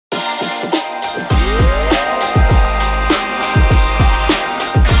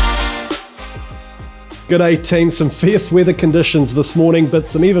G'day team, some fierce weather conditions this morning, but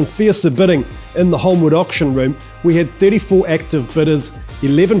some even fiercer bidding in the Holmwood auction room. We had 34 active bidders,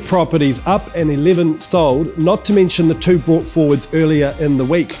 11 properties up and 11 sold, not to mention the 2 brought forwards earlier in the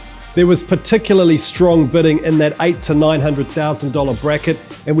week. There was particularly strong bidding in that $800,000 to $900,000 bracket,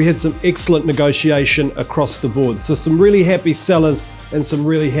 and we had some excellent negotiation across the board. So some really happy sellers and some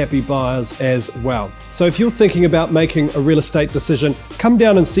really happy buyers as well. So if you're thinking about making a real estate decision, come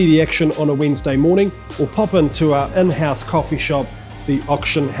down and see the action on a Wednesday morning or pop into our in-house coffee shop, the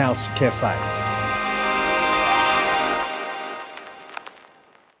Auction House Cafe.